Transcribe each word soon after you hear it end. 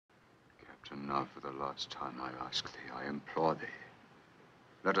And now for the last time I ask thee, I implore thee,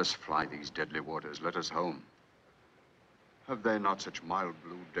 let us fly these deadly waters, let us home. Have they not such mild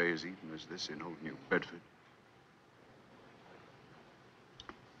blue days even as this in old New Bedford?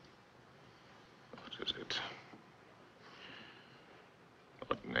 What is it?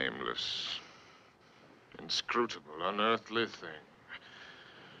 What nameless, inscrutable, unearthly thing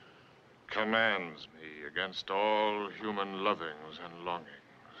commands me against all human lovings and longings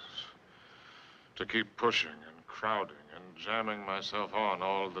to keep pushing and crowding and jamming myself on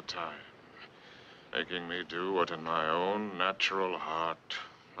all the time, making me do what in my own natural heart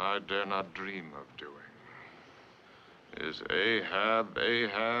I dare not dream of doing? Is Ahab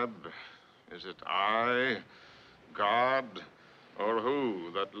Ahab? Is it I, God, or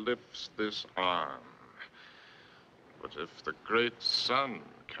who that lifts this arm? But if the great sun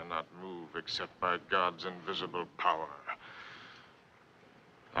cannot move except by God's invisible power,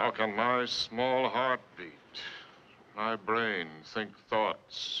 how can my small heart beat, my brain think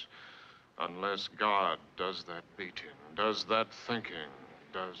thoughts, unless God does that beating, does that thinking,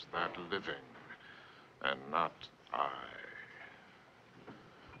 does that living, and not I?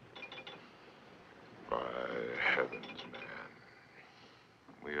 By heavens, man,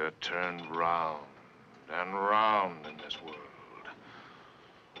 we are turned round and round in this world,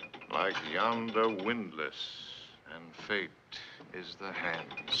 like yonder windlass, and fate is the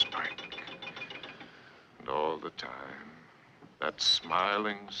handspike. And all the time, that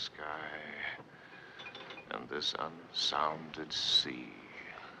smiling sky and this unsounded sea.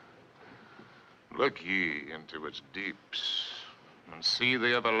 Look ye into its deeps and see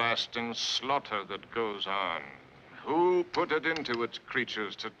the everlasting slaughter that goes on. Who put it into its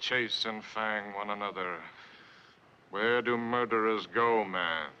creatures to chase and fang one another? Where do murderers go,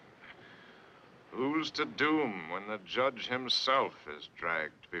 man? Who's to doom when the judge himself is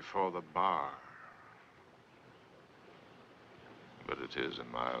dragged before the bar? But it is a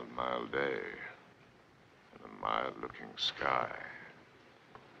mild, mild day and a mild-looking sky.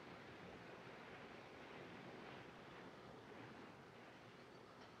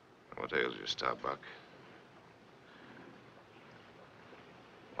 What ails you, Starbuck?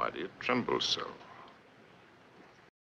 Why do you tremble so?